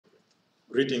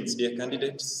Greetings, dear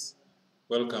candidates.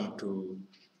 Welcome to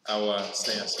our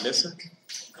science lesson.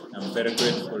 I'm very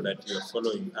grateful that you are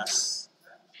following us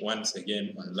once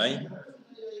again online.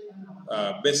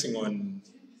 Basing on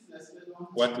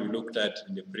what we looked at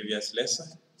in the previous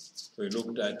lesson, we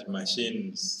looked at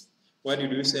machines. What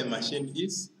did we say machine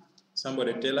is?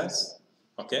 Somebody tell us?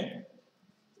 Okay?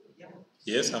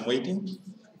 Yes, I'm waiting.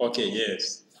 Okay,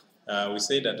 yes. We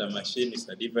say that a machine is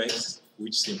a device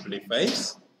which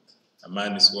simplifies a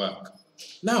man's work.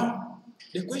 Now,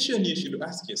 the question you should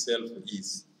ask yourself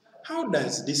is, how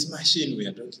does this machine we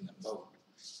are talking about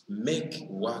make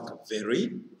work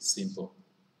very simple?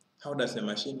 How does a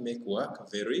machine make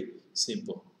work very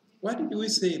simple? What did we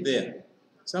say there?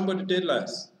 Somebody tell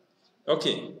us.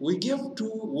 Okay, we gave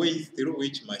two ways through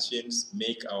which machines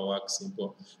make our work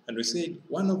simple. And we said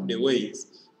one of the ways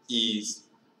is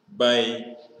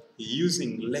by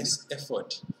using less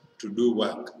effort to do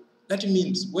work. That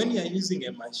means when you are using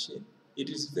a machine, it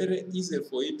is very easy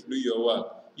for you to do your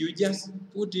work. You just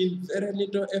put in very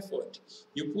little effort.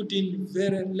 You put in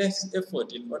very less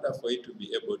effort in order for you to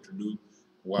be able to do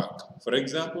work. For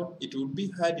example, it would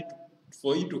be hard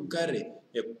for you to carry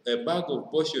a bag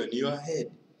of posho on your head.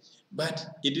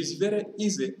 But it is very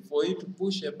easy for you to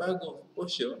push a bag of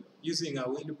posho using a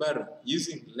wheelbarrow,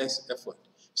 using less effort.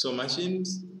 So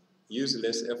machines use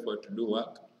less effort to do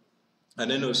work. And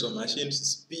then also machines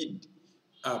speed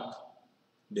up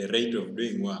the rate of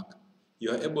doing work.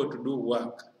 You are able to do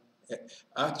work.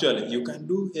 Actually, you can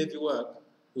do heavy work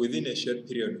within a short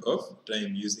period of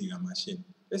time using a machine.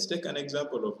 Let's take an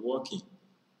example of walking.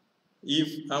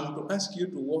 If I'm to ask you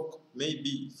to walk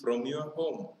maybe from your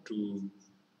home to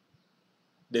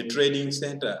the trading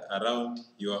center around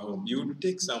your home, you would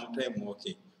take some time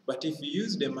walking. But if you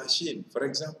use the machine, for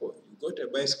example, you got a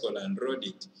bicycle and rode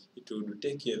it, it would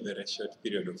take you a very short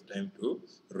period of time to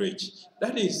reach.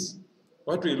 That is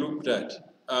what we looked at.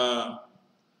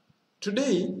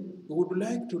 Today, we would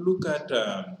like to look at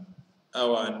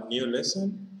our new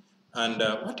lesson. And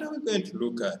what are we going to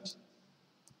look at?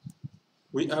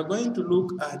 We are going to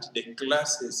look at the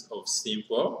classes of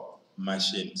simple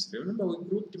machines. Remember, we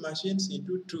grouped machines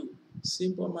into two,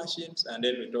 simple machines, and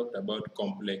then we talked about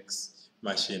complex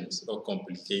machines or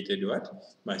complicated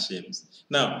machines.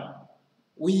 Now,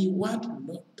 we want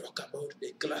to talk about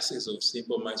the classes of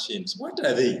simple machines. What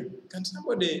are they? Can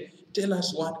somebody tell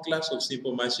us one class of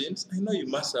simple machines? I know you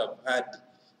must have had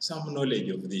some knowledge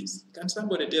of this. Can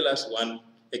somebody tell us one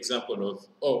example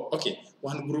of,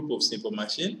 one group of simple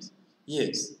machines?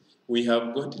 Yes, we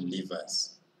have got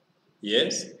levers.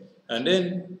 Yes, and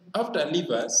then after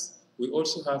levers, we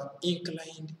also have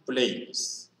inclined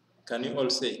planes. Can you all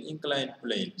say inclined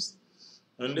planes?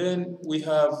 And then we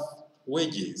have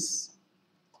wedges.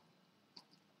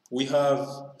 We have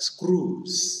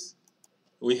screws.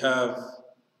 We have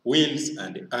wheels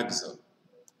and axle.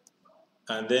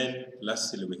 And then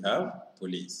lastly, we have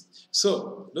pulleys.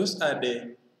 So those are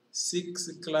the 6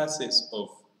 classes of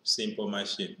simple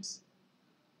machines.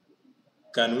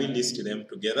 Can we list them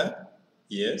together?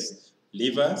 Yes.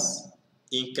 Levers,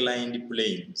 inclined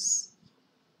planes,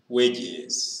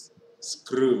 wedges,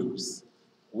 screws,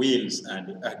 wheels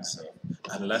and axle.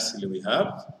 And lastly, we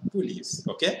have pulleys.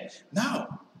 Okay?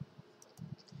 Now,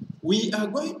 we are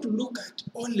going to look at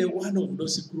only one of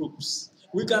those groups.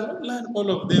 We cannot learn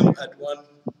all of them at one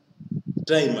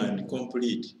time and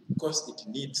complete because it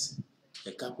needs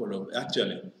a couple of,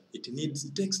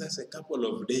 it takes us a couple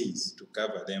of days to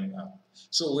cover them up.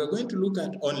 So we're going to look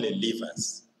at only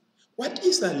levers. What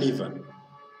is a lever?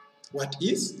 What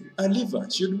is a lever?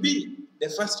 Should be the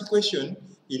first question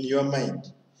in your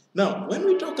mind. Now, when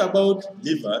we talk about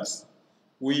levers,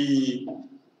 we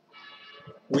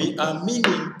are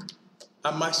meaning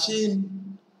a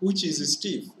machine which is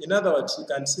stiff. In other words, you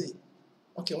can say,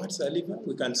 okay, what's a lever?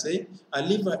 We can say a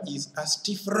lever is a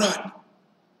stiff rod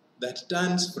that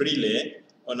turns freely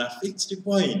on a fixed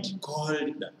point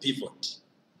called the pivot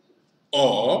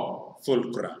or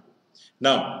fulcrum.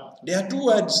 Now, there are 2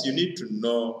 words you need to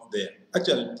know there.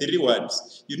 Actually, 3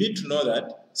 words. You need to know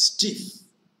that stiff.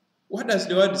 What does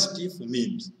the word stiff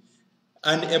mean?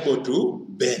 Unable to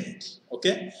bend.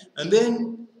 Okay? And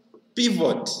then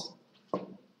pivot.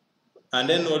 And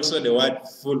then also the word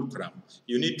fulcrum.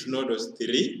 You need to know those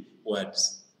 3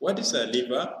 words. What is a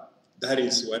lever? That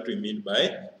is what we mean by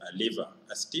a lever.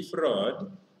 A stiff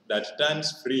rod that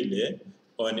turns freely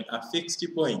on a fixed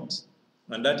point.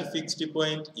 And that fixed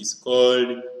point is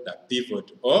called the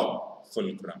pivot or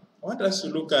fulcrum. I want us to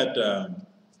look at the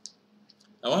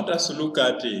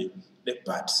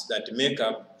parts that make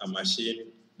up a machine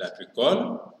that we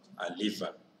call a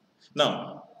lever.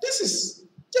 Now, this is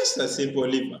Just a simple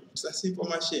lever. It's a simple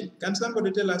machine. Can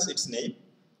somebody tell us its name?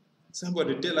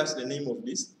 Somebody tell us the name of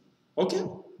this? Okay?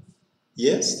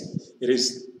 Yes, it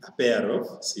is a pair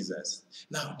of scissors.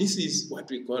 Now, this is what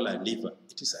we call a lever.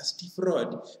 It is a stiff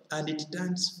rod and it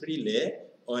turns freely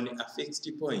on a fixed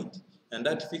point. And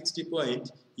that fixed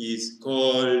point is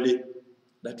called a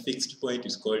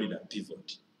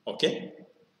pivot. Okay?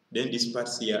 Then these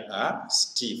parts here are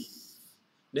stiff.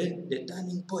 Then the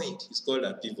turning point is called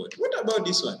a pivot. What about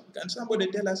this one? Can somebody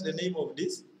tell us the name of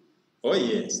this? Oh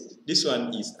yes, this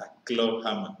one is a claw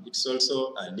hammer. It's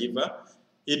also a lever.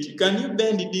 Can you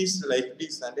bend this like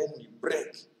this and then you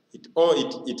break it, or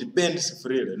it bends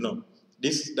freely? No.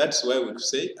 That's why we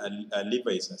say a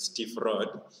lever is a stiff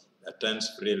rod that turns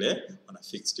freely on a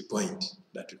fixed point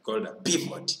that we call a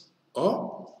pivot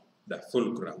or the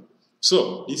fulcrum.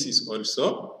 So this is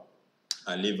also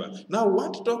a lever. Now, we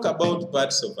want to talk about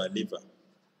parts of a lever.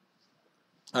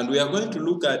 And we are going to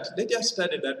look at, let us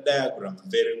study that diagram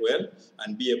very well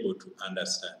and be able to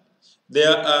understand.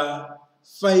 There are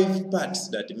 5 parts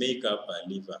that make up a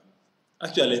lever.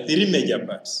 Actually, 3 major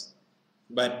parts.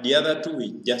 But the other 2,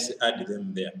 we just add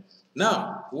them there.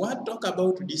 Now, we want to talk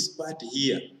about this part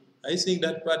here. I think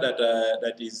that part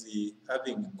that is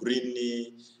having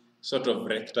green sort of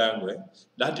rectangle,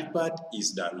 that part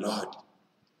is the Lord.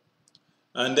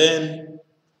 And then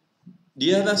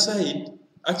the other side,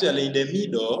 actually in the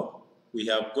middle, we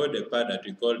have got the part that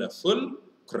we call the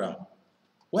fulcrum.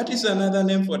 What is another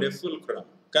name for the fulcrum?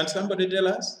 Can somebody tell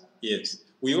us? Yes.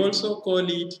 We also call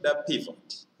it the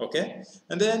pivot. Okay?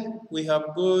 And then we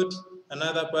have got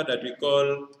another part that we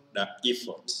call the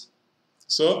effort.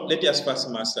 So let us first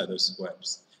master those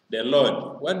words. The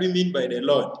Lord. What do we mean by the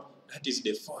Lord? That is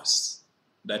the force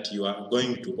that you are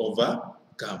going to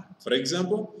overcome. For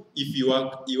example, if you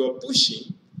are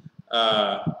pushing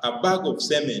a bag of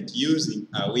cement using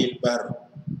a wheelbarrow,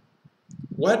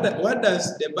 what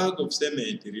does the bag of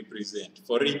cement represent?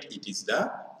 For it is the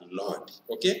Lord.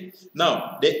 Okay?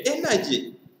 Now, the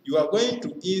energy you are going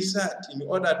to insert in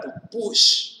order to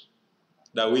push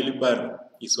the wheelbarrow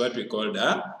is what we call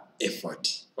the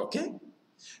effort. Okay?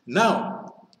 Now,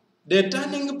 the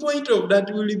turning point of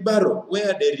that wheelbarrow,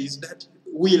 where there is that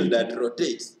wheel that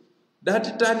rotates,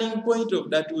 that turning point of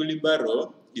that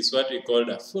wheelbarrow is what we call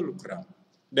the fulcrum.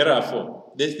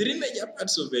 Therefore, the 3 major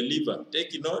parts of a lever,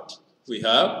 take note, we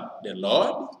have the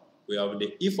Lord, we have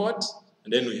the effort,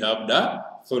 and then we have the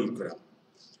fulcrum.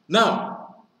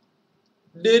 Now,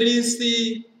 there is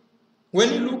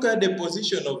when you look at the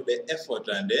position of the effort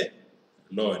and the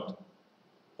Lord,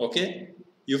 okay,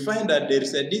 you find that there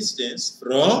is a distance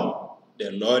from the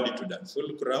Lord to the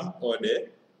fulcrum or the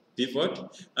pivot,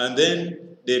 and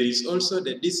then there is also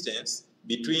the distance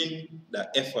between the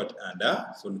effort and the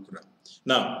fulcrum.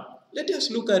 Now, let us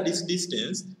look at this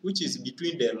distance which is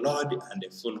between the Lord and the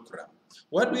fulcrum.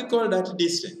 What do we call that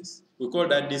distance? We call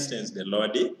that distance the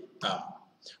Lord arm.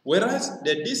 Whereas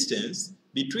the distance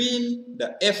between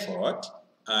the effort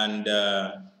and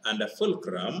the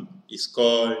fulcrum is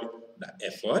called the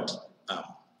effort arm.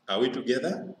 Are we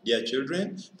together, dear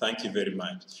children? Thank you very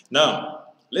much. Now,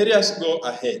 let us go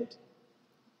ahead.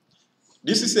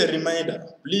 This is a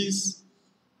reminder. Please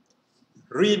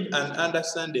read and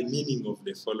understand the meaning of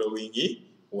the following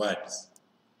words.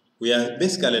 We are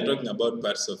basically talking about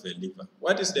parts of a lever.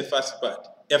 What is the first part?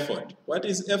 Effort. What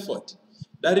is effort?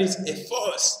 That is a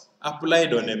force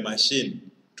applied on a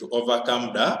machine to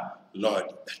overcome the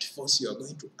load. That force you are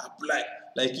going to apply.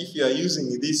 Like if you are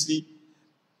using this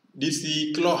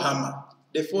claw hammer,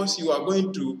 the force you are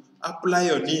going to apply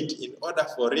on it in order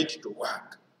for it to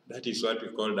work. That is what we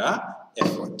call the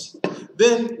effort.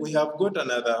 Then we have got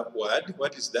another word.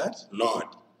 What is that? Load.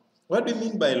 What do you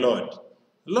mean by load?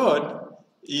 Load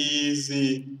is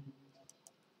the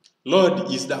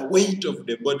weight of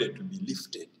the body to be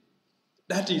lifted.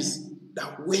 That is the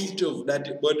weight of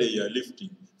that body you are lifting.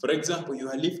 For example, you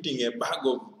are lifting a bag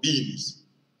of beans.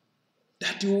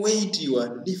 That weight you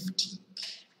are lifting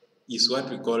is what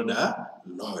we call the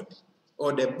load.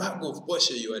 Or the bag of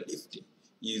posho you are lifting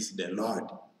is the load.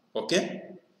 Okay?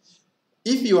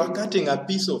 If you are cutting a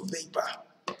piece of paper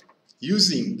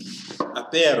using a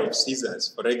pair of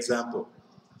scissors, for example,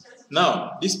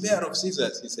 now this pair of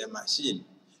scissors is a machine.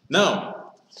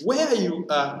 Now, where you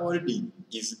are holding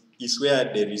is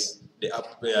where there is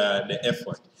the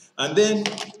effort. And then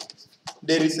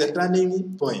there is a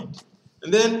turning point.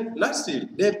 And then lastly,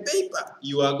 the paper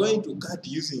you are going to cut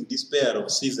using this pair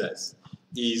of scissors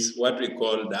is what we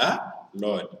call the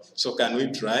load. So can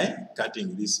we try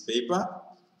cutting this paper?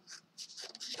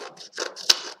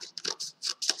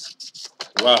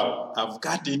 Wow, I've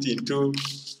cut it into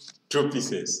 2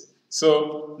 pieces.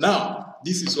 So now,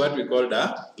 this is what we call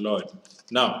the Lord.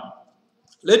 Now,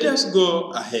 let us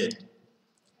go ahead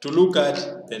to look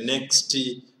at the next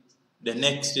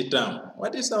term.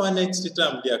 What is our next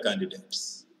term, dear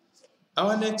candidates?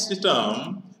 Our next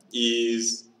term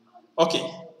is, okay,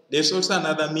 there's also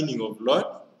another meaning of Lord,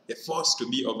 a force to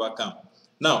be overcome.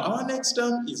 Now, our next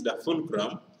term is the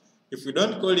fulcrum. If we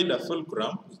don't call it the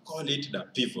fulcrum, we call it the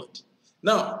pivot.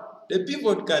 Now, the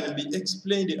pivot can be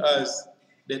explained as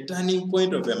the turning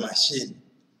point of a machine,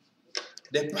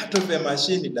 the part of a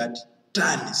machine that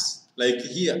turns. Like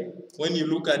here, when you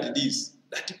look at this,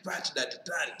 that part that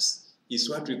turns is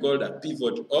what we call the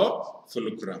pivot or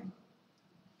fulcrum.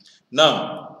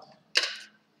 Now,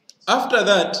 after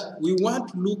that, we want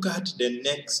to look at the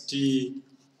next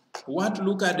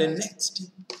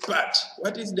part.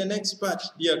 What is the next part,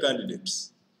 dear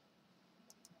candidates?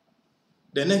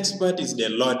 The next part is the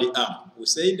Lord arm. We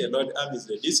say the Lord arm is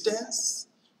the distance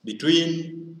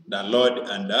between the Lord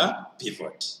and the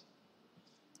pivot.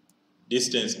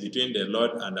 Distance between the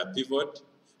Lord and the pivot.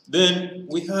 Then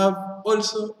we have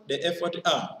also the effort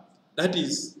arm. That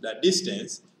is the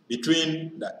distance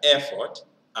between the effort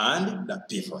and the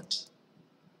pivot.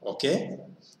 Okay?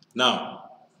 Now,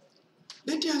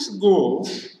 let us go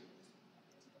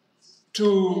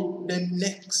to the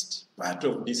next part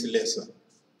of this lesson.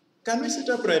 Can we sit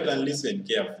upright and listen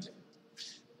carefully?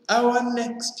 Our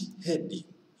next heading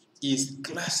is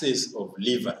classes of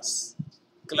levers.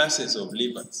 Classes of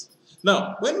levers.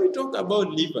 Now, when we talk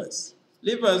about levers,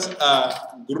 levers are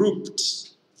grouped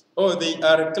or they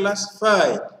are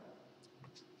classified.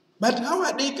 But how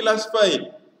are they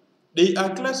classified? They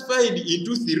are classified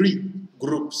into 3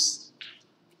 groups.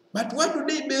 But what do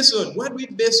they base on? What do we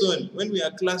base on when we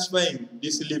are classifying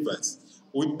these levers?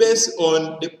 We base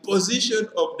on the position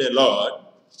of the Lord,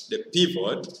 the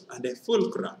pivot, and the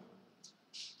fulcrum.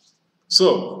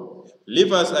 So,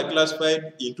 levers are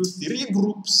classified into 3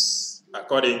 groups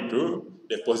according to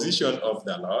the position of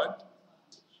the Lord,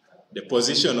 the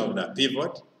position of the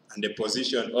pivot, and the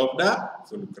position of the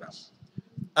fulcrum.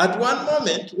 At one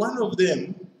moment, one of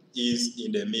them is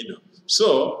in the middle.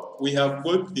 So, we have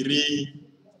got 3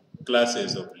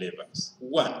 classes of levers.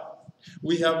 1,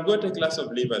 we have got a class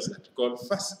of levers that are called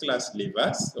first class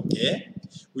levers, okay?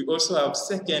 We also have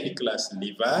second class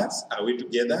levers, are we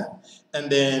together?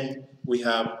 And then we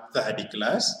have third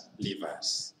class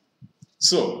levers.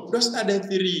 So, those are the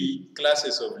 3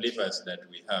 classes of levers that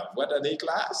we have. What are they,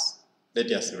 class?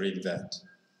 Let us read that.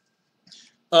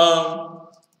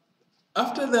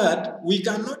 After that, we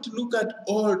cannot look at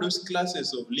all those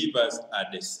classes of levers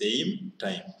at the same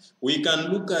time. We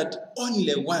can look at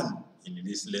only one in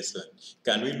this lesson.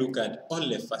 Can we look at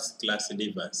only first-class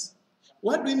levers?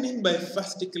 What do we mean by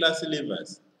first-class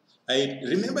levers? I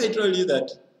told you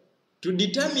that to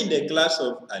determine the class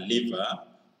of a lever,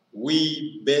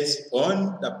 we base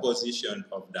on the position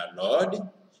of the Lord,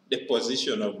 the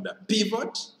position of the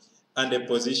pivot, and the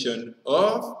position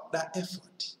of the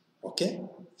effort. Okay?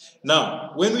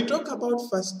 Now, when we talk about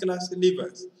first-class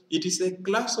levers, it is a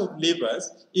class of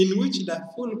levers in which the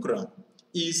fulcrum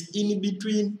is in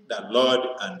between the Lord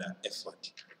and the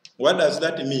effort. What does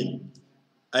that mean?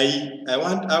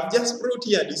 I've just brought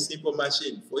here this simple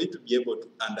machine for you to be able to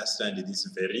understand this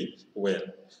very well.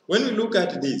 When we look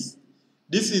at this,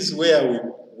 this is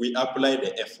where we apply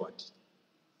the effort.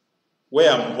 Where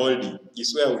I'm holding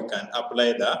is where we can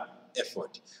apply the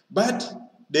effort. But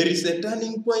there is a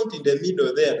turning point in the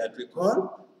middle there that we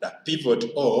call the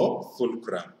pivot or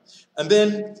fulcrum. And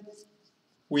then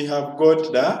we have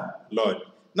got the Lord.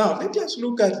 Now, let us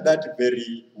look at that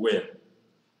very well.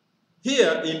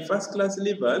 Here in first-class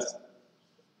levers,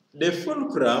 the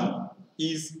fulcrum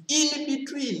is in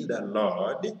between the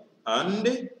Lord and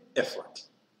the effort.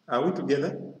 Are we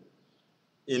together?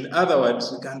 In other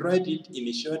words, we can write it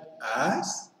in short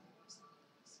as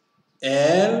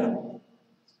L,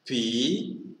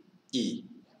 P, E.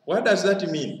 What does that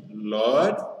mean?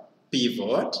 Lord,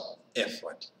 pivot,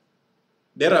 effort.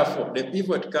 Therefore, the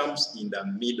pivot comes in the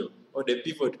middle, or the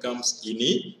pivot comes in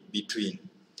between.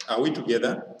 Are we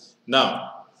together?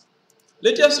 Now,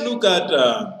 let us look at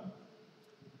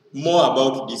more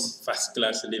about these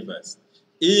first-class levers.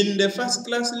 In the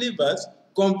first-class levers,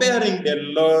 comparing the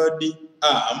Lord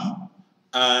arm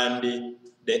and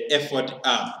the effort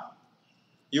arm,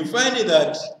 you find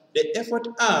that the effort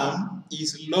arm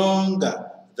is longer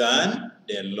than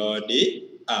the Lord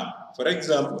arm. For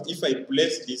example, if I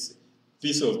place this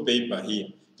piece of paper here,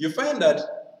 you find that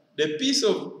the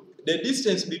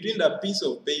distance between the piece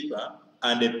of paper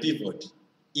and the pivot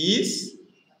is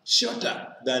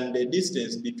shorter than the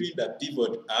distance between the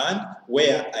pivot and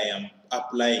where I am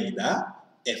applying the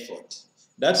effort.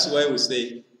 That's why we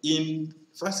say in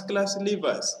first class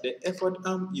levers, the effort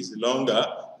arm is longer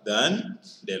than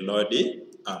the load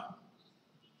arm.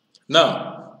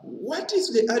 Now, what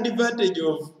is the advantage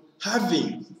of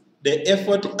having the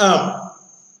effort arm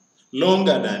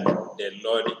longer than the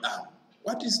load arm?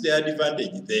 What is the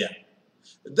advantage there?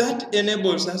 That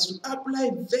enables us to apply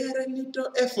very little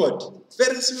effort,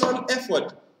 very small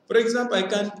effort. For example, I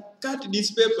can cut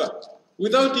this paper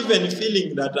without even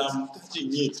feeling that I'm cutting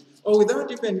it, or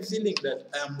without even feeling that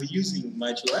I'm using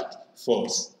much what?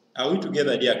 Force. Are we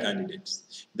together, dear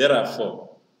candidates? Therefore,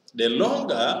 the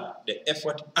longer the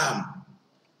effort arm,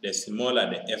 the smaller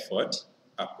the effort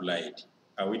applied.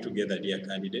 Are we together, dear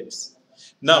candidates?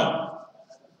 Now,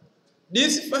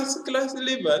 these first class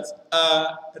levers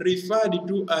are referred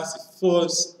to as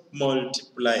force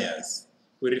multipliers.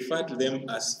 We refer to them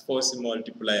as force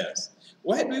multipliers.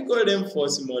 Why do we call them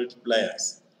force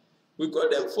multipliers? We call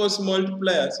them force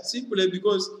multipliers simply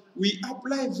because we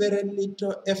apply very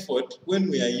little effort when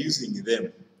we are using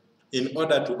them in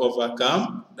order to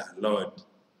overcome the load.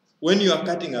 When you are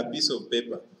cutting a piece of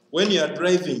paper, when you are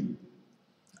driving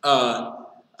a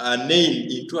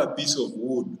nail into a piece of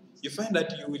wood, you find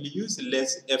that you will use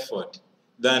less effort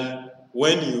than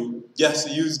when you just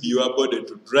used your body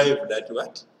to drive that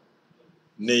what?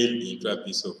 Nail into a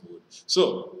piece of wood.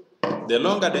 So, the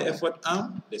longer the effort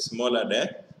arm, the smaller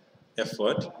the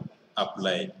effort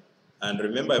applied. And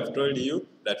remember, I've told you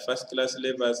that first class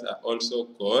levers are also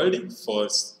called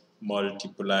force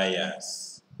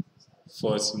multipliers.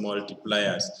 Force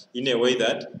multipliers, in a way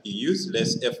that you use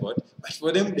less effort, but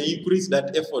for them they increase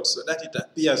that effort so that it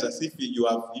appears as if you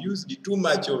have used too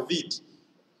much of it,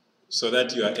 so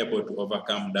that you are able to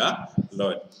overcome the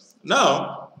load.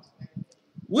 Now,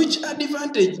 which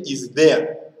advantage is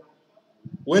there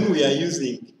when we are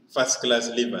using first class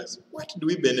levers? What do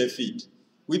we benefit?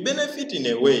 We benefit in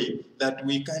a way that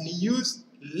we can use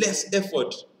less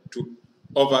effort to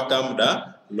overcome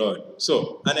the load.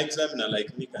 So, an examiner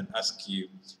like me can ask you,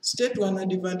 state one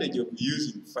advantage of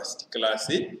using first class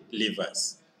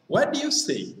levers. What do you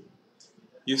say?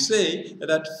 You say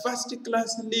that first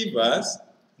class levers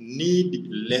need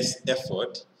less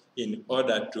effort in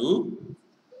order to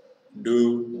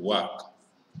do work.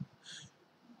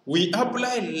 We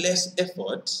apply less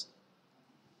effort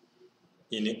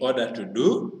in order to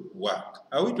do work.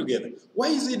 Are we together? Why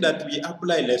is it that we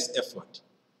apply less effort?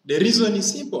 The reason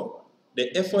is simple.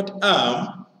 The effort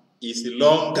arm is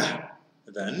longer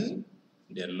than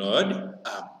the load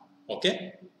arm.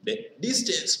 Okay? The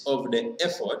distance of the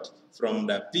effort from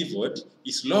the pivot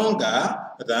is longer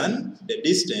than the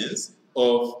distance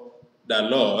of the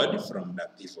load from the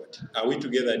pivot. Are we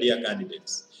together, dear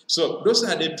candidates? So those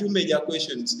are the two major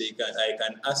questions I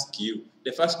can ask you.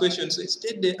 The first question says,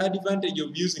 state the advantage of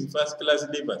using first class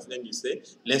levers. Then you say,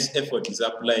 less effort is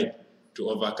applied to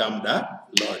overcome the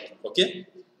load. Okay?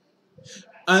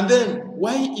 And then,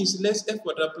 why is less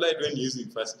effort applied when using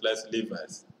first class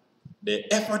levers?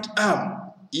 The effort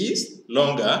arm is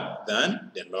longer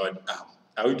than the load arm.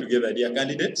 Are we together, dear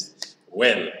candidates?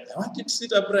 Well, I want you to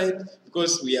sit upright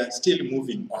because we are still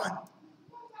moving on.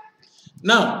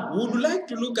 Now, we would like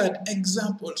to look at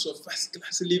examples of first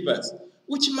class levers.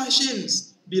 Which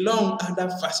machines belong under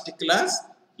first class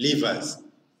levers?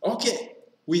 Okay,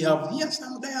 we have here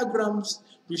some diagrams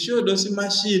to show those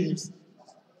machines.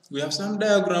 We have some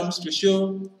diagrams to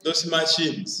show those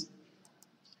machines.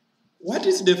 What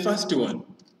is the first one?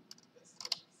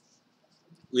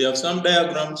 We have some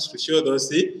diagrams to show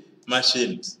those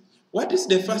machines. What is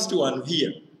the first one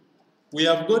here? We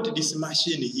have got this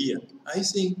machine here. I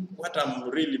think what I'm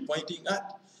really pointing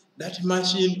at, that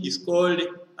machine is called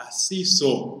a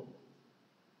seesaw.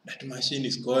 That machine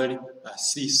is called a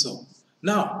seesaw.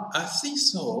 Now, a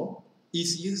seesaw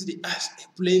is used as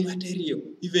a play material,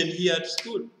 even here at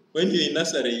school. When you're in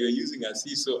nursery, you're using a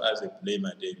seesaw as a play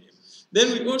material.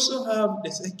 Then we also have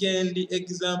the second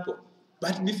example.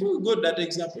 But before we go to that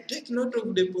example, take note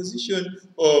of the position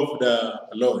of the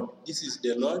load. This is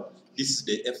the load, this is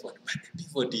the effort, but the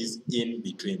pivot is in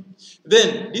between.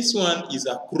 Then this one is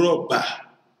a crowbar.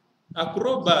 A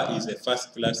crowbar is a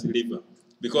first class lever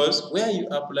because where you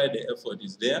apply the effort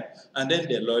is there, and then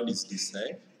the load is this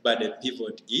side, but the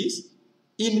pivot is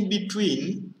in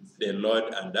between the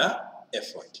load and the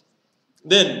effort.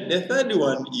 Then the third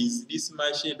one is this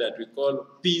machine that we call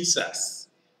pincers.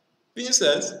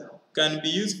 Pincers can be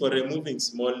used for removing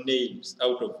small nails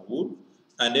out of wood,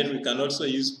 and then we can also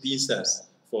use pincers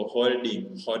for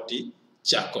holding hot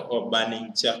charcoal or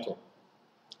burning charcoal.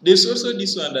 There's also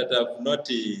this one that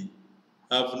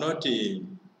I have not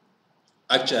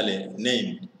actually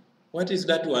named. What is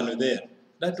that one there?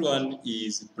 That one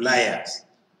is pliers.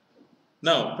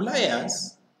 Now,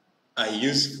 pliers are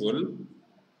useful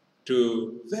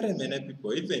to very many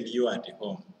people, even you at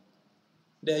home.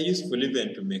 They are useful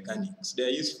even to mechanics. They are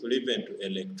useful even to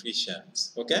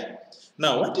electricians. Okay?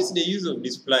 Now, what is the use of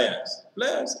these pliers?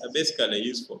 Pliers are basically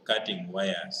used for cutting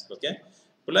wires. Okay?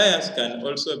 Pliers can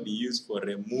also be used for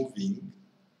removing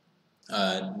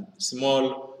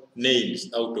small nails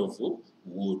out of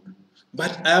wood.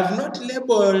 But I have not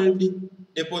labeled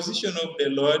the position of the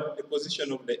load, the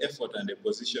position of the effort, and the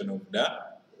position of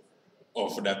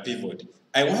the pivot.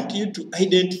 I want you to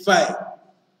identify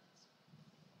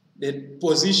the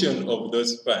position of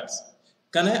those parts.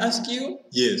 Can I ask you?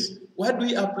 Yes. What do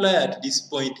we apply at this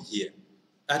point here?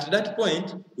 At that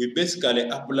point, we basically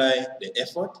apply the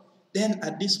effort. Then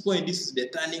at this point, this is the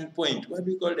turning point. What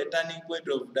do we call the turning point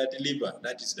of that lever?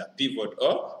 That is the pivot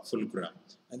or fulcrum.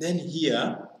 And then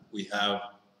here, we have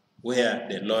where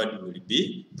the load will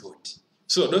be put.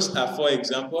 So those are 4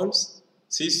 examples: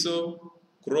 seesaw,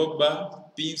 crowbar,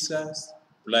 pincers,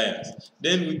 pliers.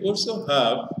 Then we also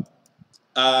have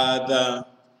other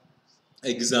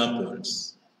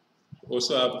examples.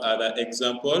 Also have other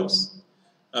examples,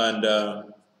 and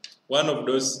one of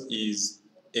those is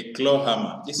a claw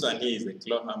hammer. This one here is a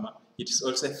claw hammer. It is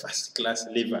also a first-class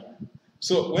lever.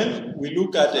 So when we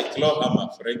look at a claw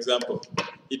hammer, for example,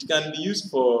 it can be used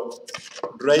for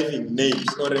driving nails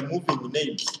or removing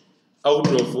nails out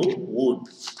of wood.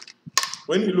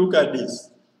 When you look at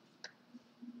this,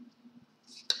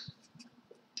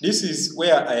 this is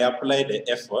where I apply the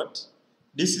effort.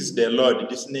 This is the load.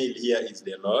 This nail here is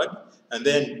the load. And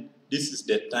then this is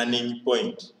the turning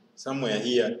point. Somewhere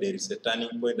here, there is a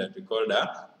turning point that we call the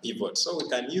pivot. So we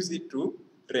can use it to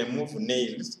remove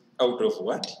nails out of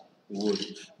what? Wood.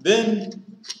 Then,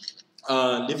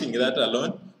 leaving that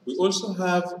alone, we also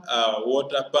have a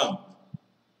water pump.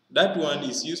 That one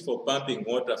is used for pumping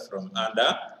water from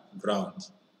underground.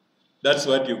 That's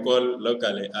what you call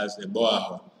locally as a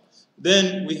borehole.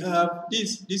 Then we have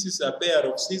this. This is a pair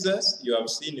of scissors. You have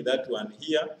seen that one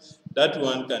here. That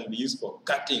one can be used for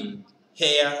cutting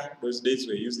hair. Those days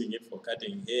we're using it for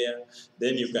cutting hair.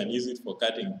 Then you can use it for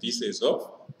cutting pieces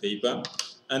of paper.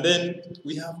 And then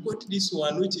we have got this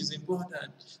one, which is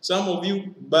important. Some of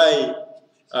you buy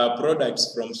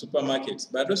products from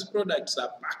supermarkets, but those products are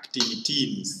packed in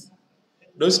tins.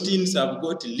 Those tins have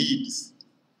got lids.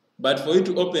 But for you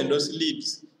to open those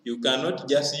lids, you cannot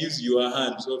just use your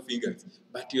hands or fingers,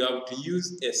 but you have to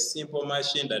use a simple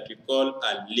machine that we call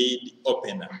a lid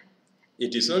opener.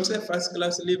 It is also a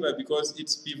first-class lever because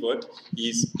its pivot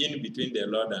is in between the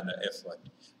load and the effort.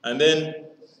 And then,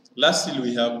 lastly,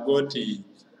 we have got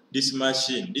this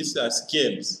machine. These are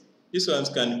scales. These ones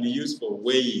can be used for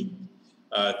weighing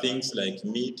things like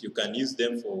meat. You can use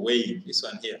them for weighing. This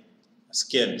one here,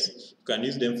 scales. You can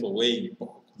use them for weighing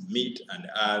meat and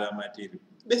other material,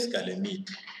 basically meat.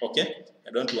 Okay,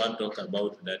 I don't want to talk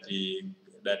about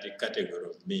that category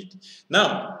of meat.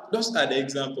 Now, those are the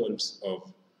examples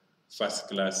of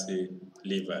first-class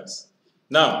levers.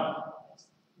 Now,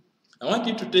 I want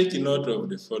you to take note of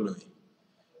the following.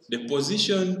 The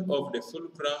position of the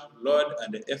fulcrum, load,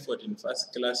 and the effort in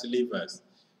first-class levers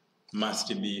must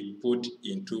be put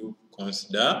into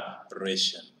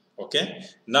consideration. Okay?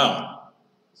 Now,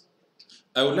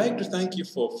 I would like to thank you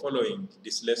for following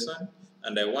this lesson,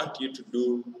 and I want you to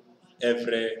do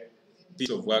every piece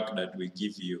of work that we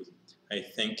give you. I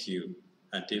thank you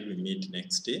until we meet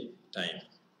next time.